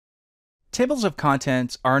Tables of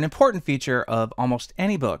contents are an important feature of almost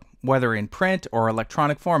any book, whether in print or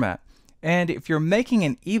electronic format. And if you're making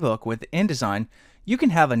an ebook with InDesign, you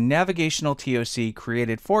can have a navigational TOC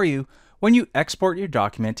created for you when you export your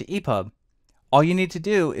document to EPUB. All you need to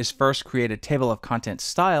do is first create a table of contents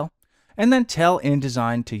style, and then tell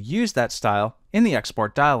InDesign to use that style in the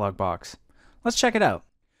export dialog box. Let's check it out.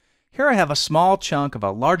 Here I have a small chunk of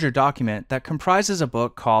a larger document that comprises a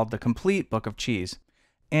book called The Complete Book of Cheese.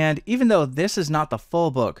 And even though this is not the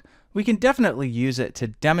full book, we can definitely use it to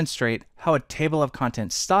demonstrate how a table of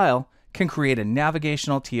contents style can create a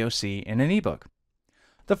navigational TOC in an ebook.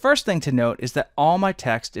 The first thing to note is that all my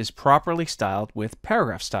text is properly styled with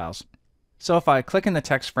paragraph styles. So if I click in the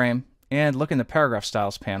text frame and look in the paragraph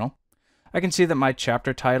styles panel, I can see that my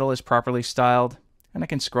chapter title is properly styled, and I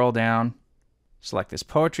can scroll down, select this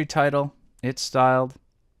poetry title, it's styled,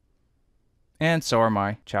 and so are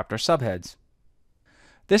my chapter subheads.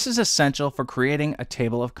 This is essential for creating a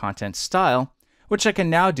table of contents style, which I can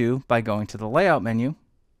now do by going to the Layout menu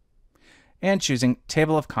and choosing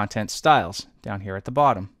Table of Contents Styles down here at the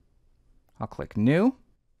bottom. I'll click New.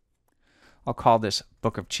 I'll call this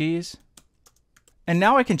Book of Cheese. And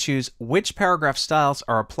now I can choose which paragraph styles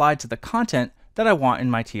are applied to the content that I want in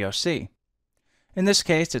my TOC. In this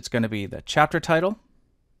case, it's going to be the chapter title,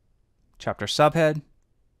 chapter subhead,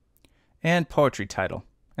 and poetry title.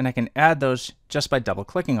 And I can add those just by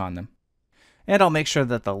double-clicking on them. And I'll make sure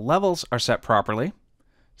that the levels are set properly.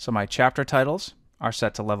 So my chapter titles are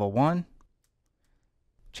set to level 1,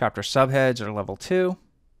 chapter subheads are level 2,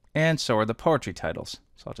 and so are the poetry titles.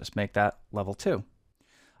 So I'll just make that level 2.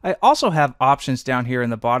 I also have options down here in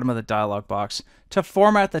the bottom of the dialog box to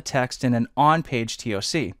format the text in an on-page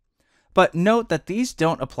TOC. But note that these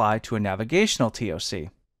don't apply to a navigational TOC.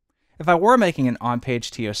 If I were making an on-page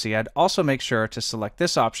TOC, I'd also make sure to select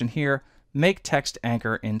this option here, Make Text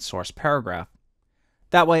Anchor in Source Paragraph.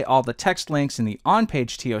 That way all the text links in the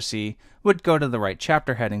on-page TOC would go to the right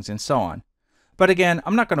chapter headings and so on. But again,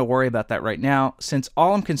 I'm not going to worry about that right now, since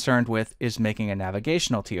all I'm concerned with is making a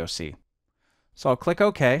navigational TOC. So I'll click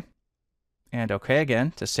OK, and OK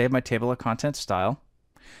again to save my table of contents style.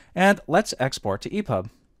 And let's export to EPUB.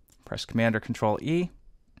 Press Command or Control E.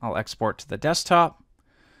 I'll export to the desktop.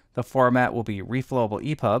 The format will be reflowable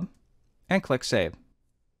EPUB, and click Save.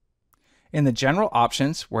 In the General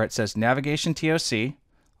Options, where it says Navigation TOC,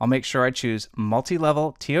 I'll make sure I choose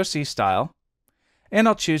Multi-Level TOC Style, and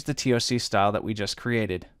I'll choose the TOC style that we just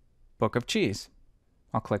created, Book of Cheese.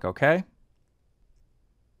 I'll click OK.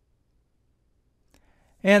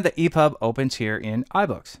 And the EPUB opens here in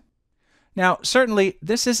iBooks. Now, certainly,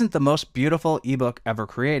 this isn't the most beautiful ebook ever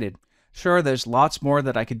created. Sure, there's lots more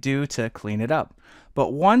that I could do to clean it up.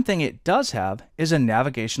 But one thing it does have is a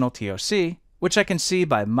navigational TOC, which I can see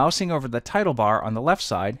by mousing over the title bar on the left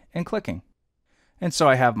side and clicking. And so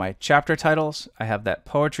I have my chapter titles, I have that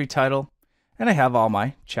poetry title, and I have all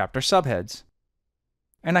my chapter subheads.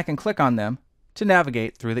 And I can click on them to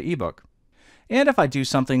navigate through the ebook. And if I do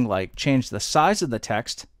something like change the size of the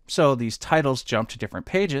text so these titles jump to different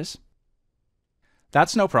pages,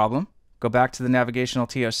 that's no problem. Go back to the navigational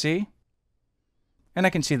TOC, and I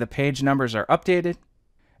can see the page numbers are updated,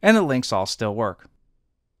 and the links all still work.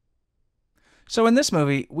 So in this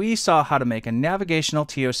movie, we saw how to make a navigational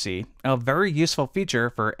TOC, a very useful feature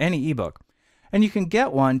for any ebook. And you can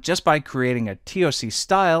get one just by creating a TOC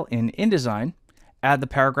style in InDesign, add the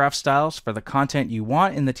paragraph styles for the content you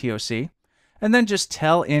want in the TOC, and then just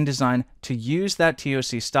tell InDesign to use that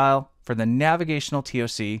TOC style for the navigational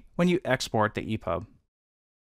TOC when you export the EPUB.